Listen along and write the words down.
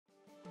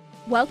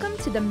Welcome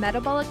to the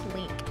Metabolic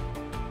Link,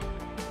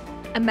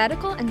 a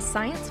medical and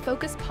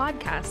science-focused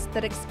podcast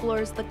that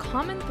explores the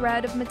common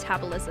thread of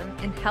metabolism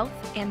in health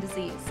and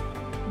disease.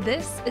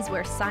 This is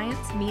where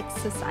science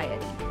meets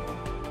society.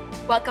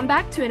 Welcome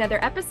back to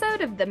another episode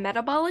of the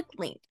Metabolic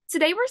Link.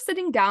 Today we're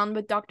sitting down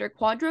with Dr.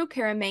 Kwadwo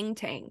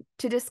Kyeremanteng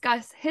to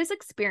discuss his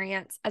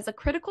experience as a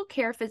critical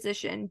care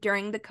physician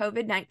during the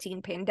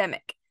COVID-19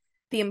 pandemic,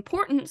 the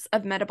importance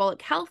of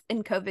metabolic health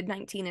in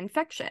COVID-19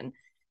 infection,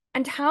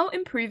 and how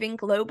improving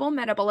global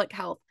metabolic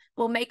health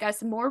will make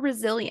us more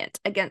resilient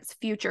against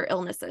future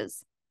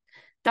illnesses.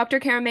 Dr.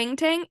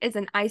 Kyeremanteng is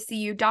an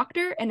ICU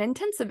doctor and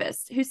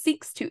intensivist who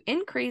seeks to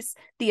increase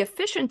the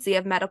efficiency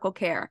of medical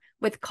care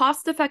with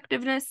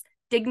cost-effectiveness,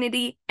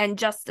 dignity, and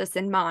justice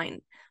in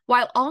mind,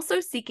 while also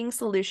seeking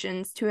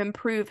solutions to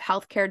improve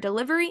healthcare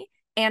delivery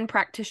and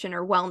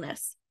practitioner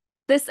wellness.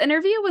 This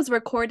interview was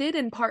recorded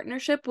in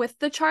partnership with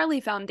the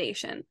Charlie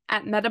Foundation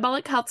at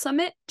Metabolic Health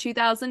Summit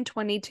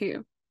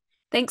 2022.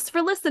 Thanks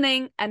for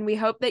listening, and we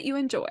hope that you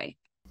enjoy.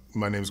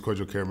 My name is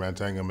Kwadwo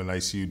Kyeremanteng. I'm an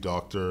ICU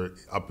doctor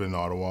up in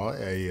Ottawa.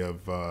 I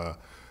have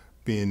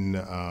been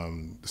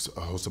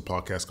a host of a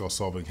podcast called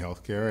Solving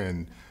Healthcare,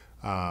 and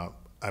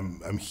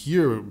I'm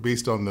here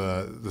based on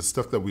the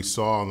stuff that we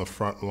saw on the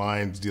front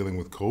lines dealing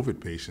with COVID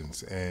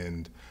patients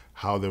and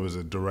how there was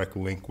a direct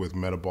link with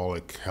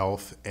metabolic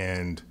health.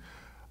 And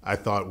I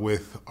thought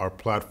with our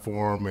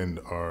platform and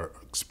our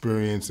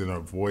experience and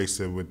our voice,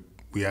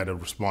 we had a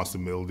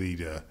responsibility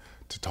to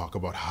talk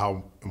about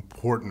how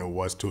important it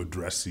was to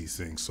address these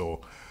things.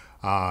 So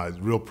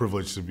real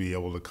privilege to be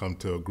able to come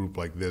to a group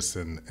like this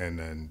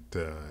and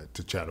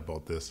to chat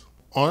about this.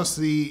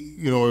 Honestly,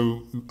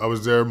 I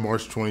was there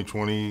March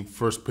 2020,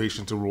 first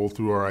patient to roll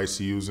through our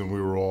ICUs, and we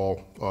were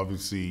all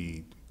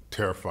obviously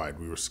terrified.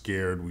 We were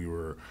scared. We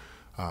were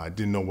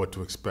didn't know what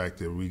to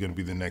expect. Are we going to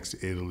be the next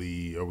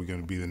Italy? Are we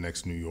going to be the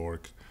next New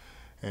York?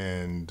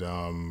 And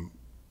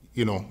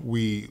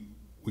we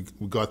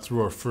got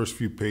through our first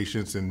few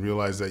patients and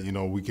realized that,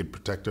 we could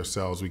protect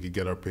ourselves, we could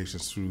get our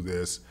patients through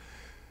this.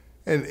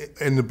 And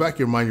in the back of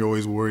your mind, you're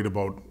always worried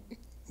about,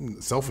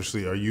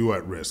 selfishly, are you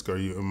at risk?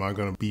 Am I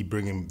going to be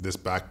bringing this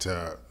back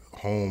to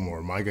home, or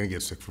am I going to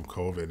get sick from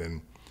COVID?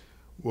 And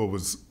what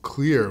was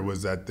clear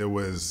was that there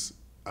was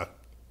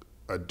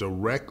a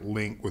direct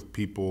link with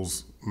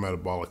people's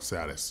metabolic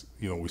status.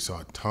 We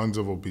saw tons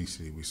of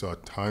obesity, we saw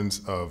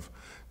tons of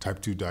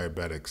type 2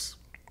 diabetics,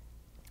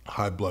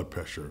 high blood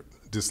pressure,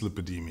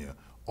 dyslipidemia,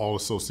 all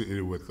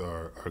associated with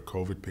our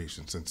COVID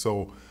patients. And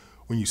so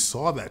when you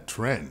saw that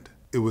trend,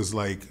 it was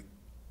like,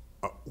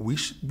 we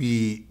should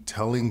be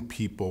telling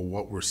people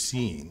what we're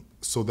seeing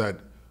so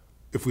that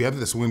if we have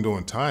this window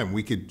in time,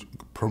 we could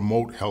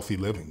promote healthy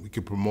living. We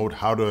could promote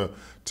how to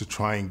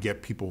try and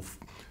get people,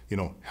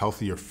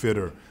 healthier,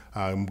 fitter,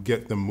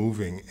 get them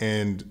moving.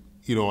 And,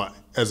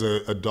 as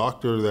a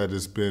doctor that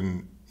has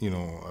been,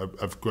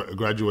 I've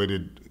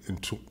graduated in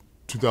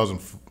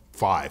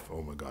 2005.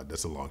 Oh my God,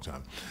 that's a long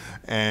time.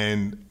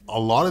 And a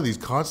lot of these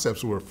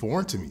concepts were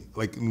foreign to me,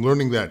 like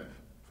learning that,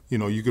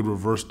 you could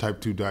reverse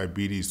type 2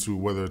 diabetes through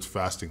whether it's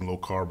fasting, low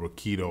carb, or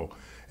keto,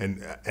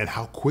 and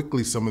how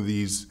quickly some of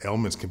these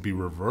ailments can be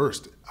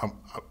reversed.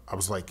 I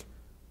was like,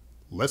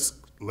 let's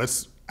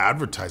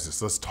advertise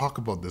this, let's talk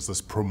about this,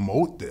 let's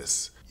promote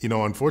this.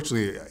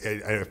 Unfortunately,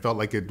 I felt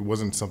like it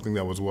wasn't something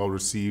that was well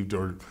received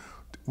or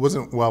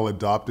wasn't well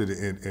adopted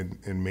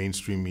in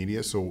mainstream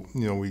media. So,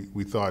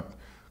 we thought,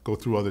 go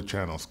through other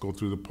channels, go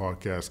through the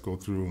podcast, go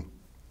through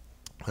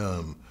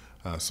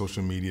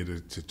social media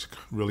to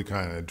really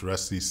kind of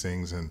address these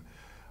things. And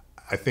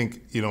I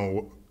think,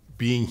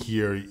 being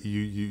here,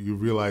 you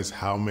realize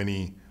how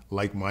many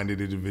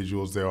like-minded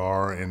individuals there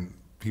are and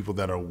people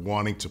that are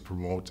wanting to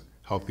promote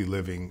healthy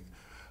living,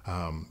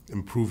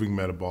 improving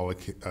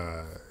metabolic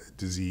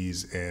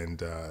disease,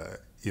 and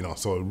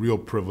so a real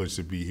privilege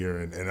to be here.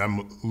 And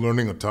I'm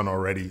learning a ton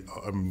already.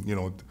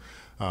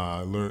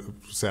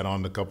 Sat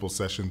on a couple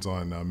sessions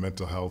on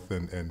mental health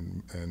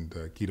and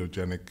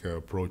ketogenic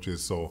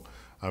approaches. So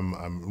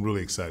I'm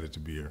really excited to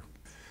be here.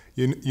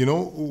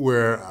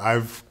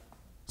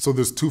 So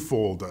there's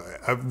twofold.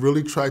 I've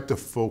really tried to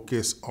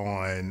focus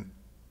on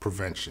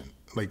prevention.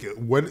 Like,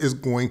 what is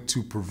going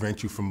to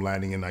prevent you from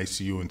landing in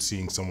ICU and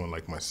seeing someone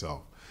like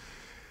myself?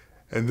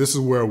 And this is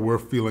where we're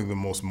feeling the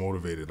most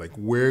motivated. Like,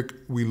 where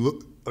we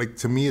look, like,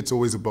 to me, it's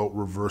always about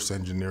reverse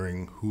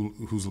engineering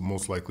who's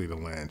most likely to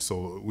land.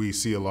 So we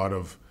see a lot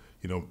of,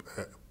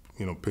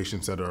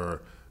 patients that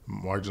are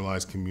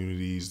marginalized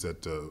communities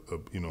that,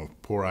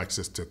 poor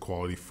access to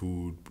quality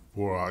food,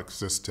 poor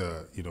access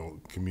to,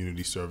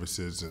 community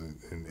services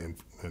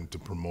and to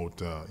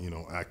promote,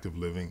 active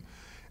living.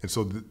 And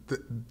so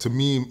to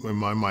me, in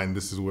my mind,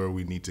 this is where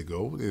we need to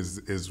go,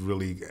 is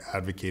really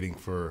advocating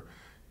for,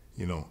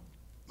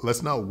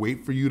 let's not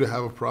wait for you to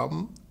have a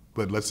problem,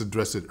 but let's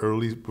address it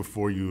early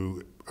before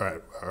you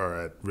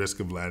are at risk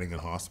of landing in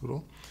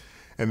hospital.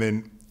 And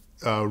then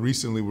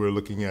recently we're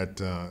looking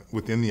at,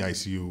 within the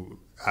ICU,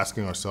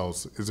 asking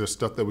ourselves, is there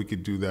stuff that we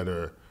could do that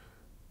are,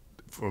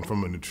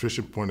 from a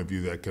nutrition point of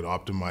view, that could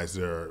optimize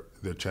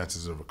their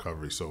chances of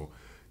recovery? So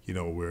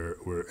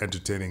we're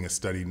entertaining a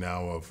study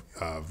now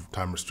of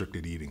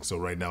time-restricted eating. So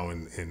right now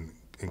in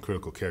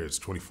critical care, it's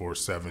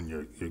 24/7.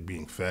 You're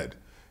being fed.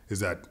 Is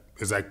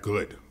that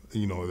good?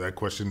 That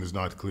question is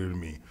not clear to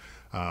me.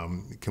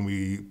 Can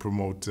we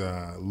promote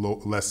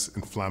less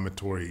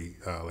inflammatory,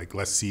 like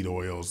less seed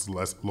oils,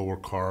 lower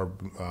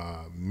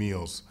carb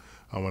meals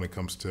when it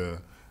comes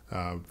to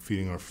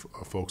feeding our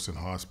folks in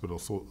hospital?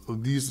 So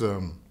these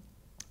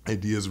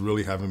ideas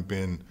really haven't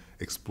been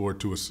explored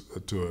to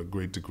a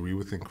great degree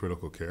within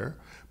critical care,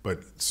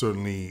 but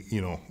certainly,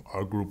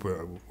 our group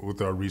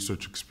with our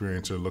research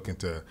experience are looking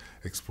to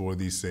explore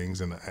these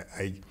things. And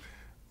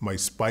my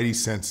spidey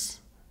sense,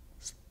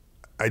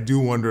 I do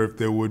wonder if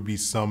there would be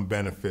some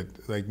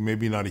benefit, like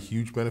maybe not a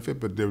huge benefit,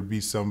 but there would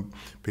be some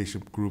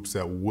patient groups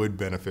that would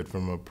benefit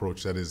from an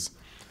approach that is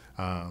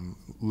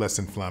less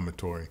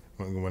inflammatory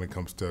when it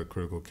comes to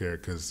critical care,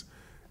 because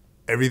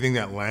everything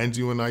that lands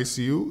you in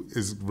ICU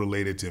is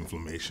related to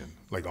inflammation.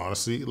 Like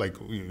honestly, like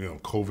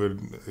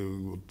COVID,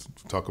 we'll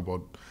talk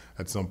about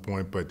at some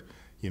point, but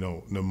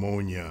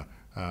pneumonia,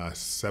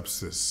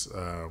 sepsis,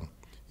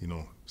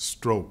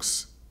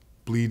 strokes,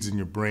 bleeds in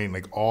your brain,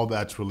 like all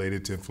that's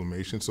related to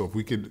inflammation. So if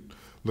we could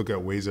look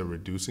at ways of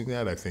reducing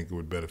that, I think it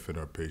would benefit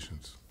our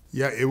patients.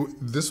 Yeah,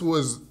 this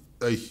was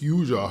a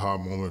huge aha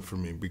moment for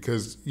me,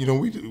 because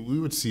we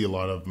would see a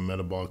lot of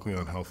metabolically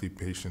unhealthy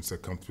patients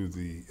that come through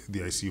the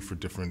ICU for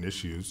different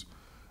issues,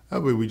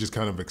 but we just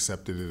kind of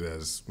accepted it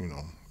as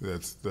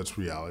that's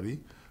reality.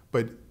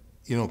 But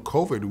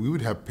COVID, we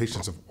would have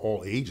patients of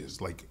all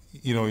ages. Like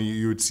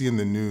you would see in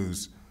the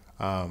news,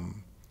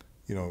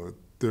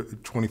 the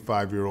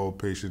 25-year-old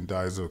patient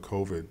dies of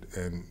COVID,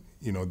 and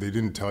they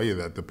didn't tell you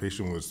that the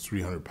patient was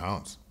 300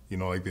 pounds.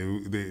 Like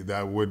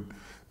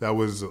that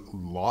was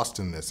lost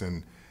in this.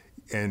 And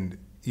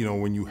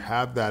when you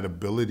have that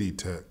ability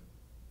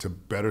to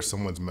better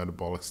someone's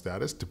metabolic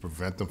status, to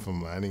prevent them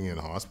from landing in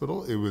a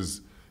hospital, it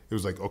was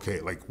like, okay,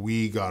 like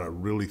we gotta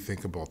really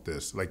think about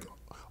this. Like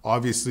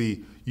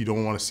obviously you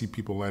don't want to see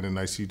people land in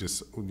ICU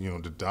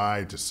to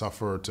die, to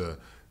suffer, to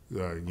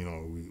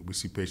we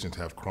see patients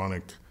have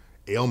chronic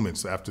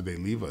ailments after they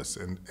leave us,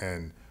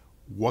 and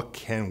what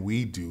can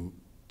we do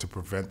to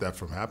prevent that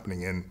from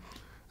happening? And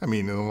I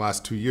mean, in the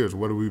last 2 years,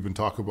 what have we been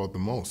talking about the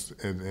most?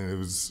 And it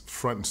was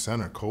front and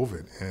center,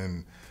 COVID.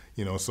 And,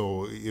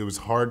 so it was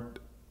hard,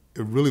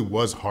 it really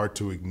was hard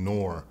to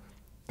ignore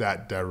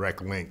that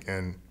direct link.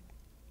 And,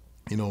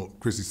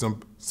 Chrissy,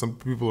 some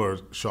people are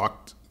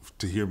shocked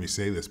to hear me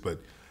say this, but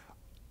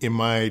in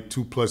my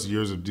 2+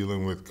 years of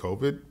dealing with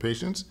COVID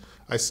patients,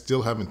 I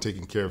still haven't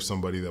taken care of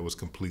somebody that was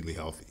completely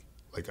healthy.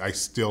 Like I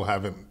still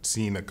haven't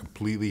seen a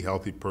completely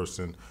healthy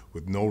person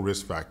with no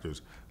risk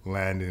factors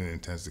land in an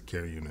intensive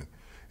care unit.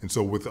 And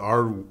so with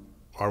our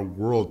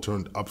world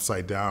turned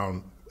upside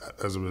down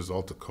as a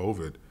result of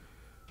COVID,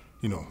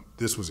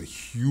 this was a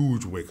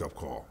huge wake-up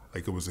call.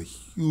 Like it was a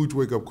huge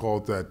wake-up call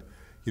that,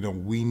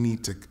 we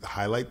need to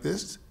highlight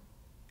this,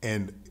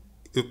 and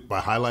by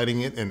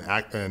highlighting it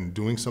and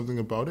doing something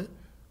about it,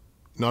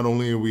 not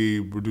only are we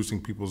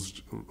reducing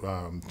people's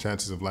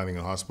chances of landing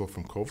in a hospital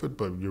from COVID,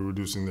 but you're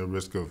reducing their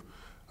risk of,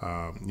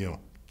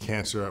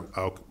 cancer,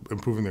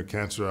 improving their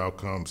cancer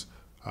outcomes,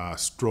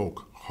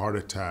 stroke, heart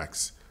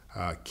attacks,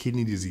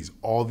 kidney disease,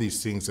 all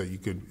these things that you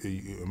could,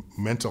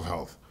 mental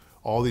health,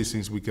 all these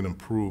things we can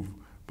improve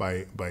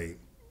by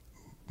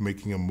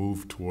making a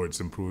move towards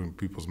improving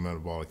people's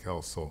metabolic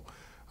health. So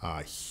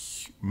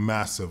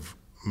massive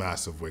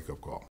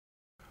wake-up call.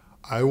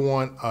 I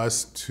want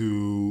us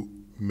to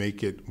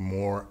make it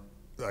more,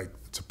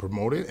 to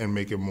promote it and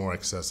make it more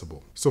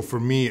accessible. So for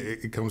me,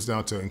 it comes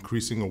down to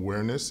increasing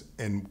awareness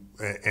and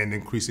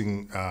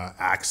increasing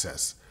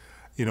access.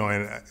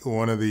 And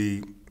one of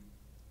the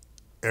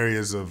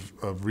areas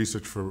of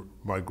research for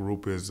my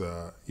group is,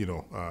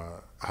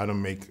 how to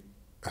make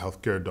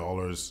healthcare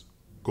dollars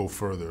go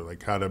further,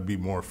 like how to be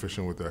more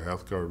efficient with our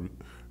healthcare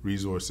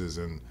resources.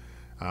 And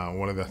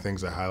one of the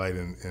things I highlight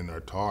in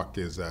our talk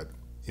is that,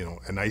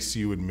 an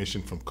ICU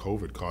admission from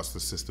COVID cost the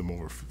system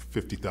over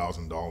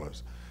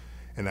 $50,000.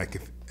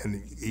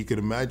 And you could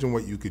imagine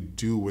what you could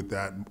do with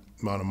that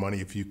amount of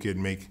money if you could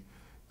make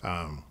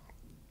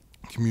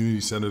community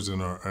centers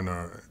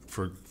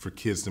for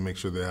kids to make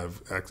sure they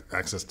have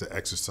access to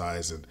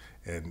exercise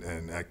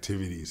and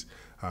activities,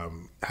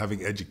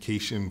 having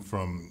education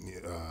from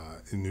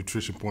a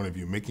nutrition point of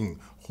view,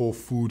 making whole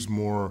foods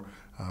more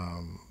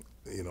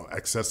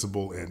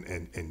accessible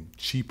and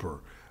cheaper,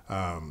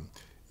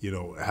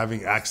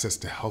 having access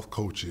to health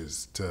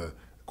coaches, to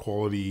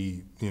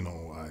quality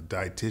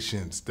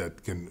dietitians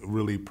that can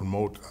really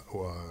promote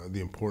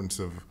the importance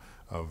of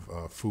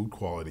food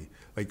quality.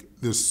 Like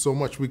there's so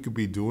much we could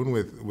be doing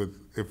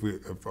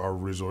if our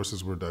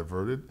resources were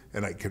diverted,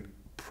 and I could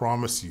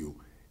promise you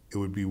it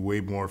would be way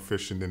more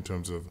efficient in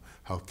terms of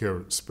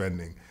healthcare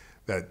spending.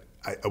 That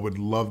I would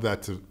love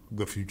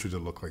the future to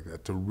look like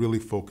that, to really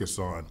focus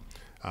on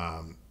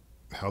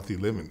healthy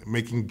living,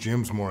 making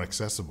gyms more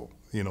accessible.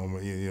 I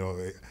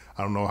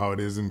don't know how it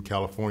is in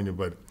California,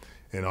 but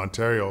in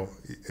Ontario,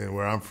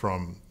 where I'm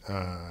from,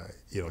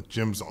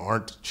 gyms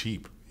aren't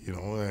cheap.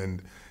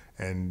 and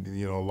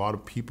a lot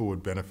of people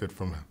would benefit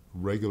from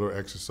regular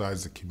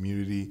exercise, the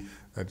community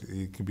that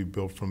it can be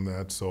built from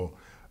that. So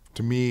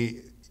to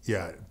me,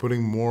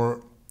 putting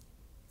more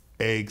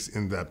eggs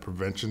in that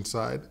prevention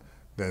side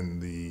than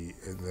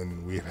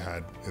we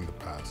had in the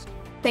past.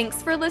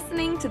 Thanks for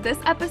listening to this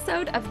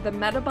episode of the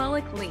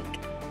Metabolic Link.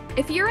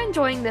 If you're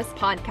enjoying this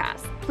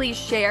podcast, please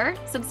share,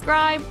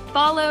 subscribe,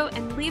 follow,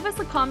 and leave us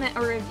a comment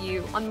or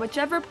review on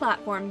whichever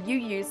platform you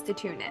use to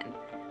tune in.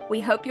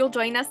 We hope you'll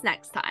join us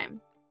next time.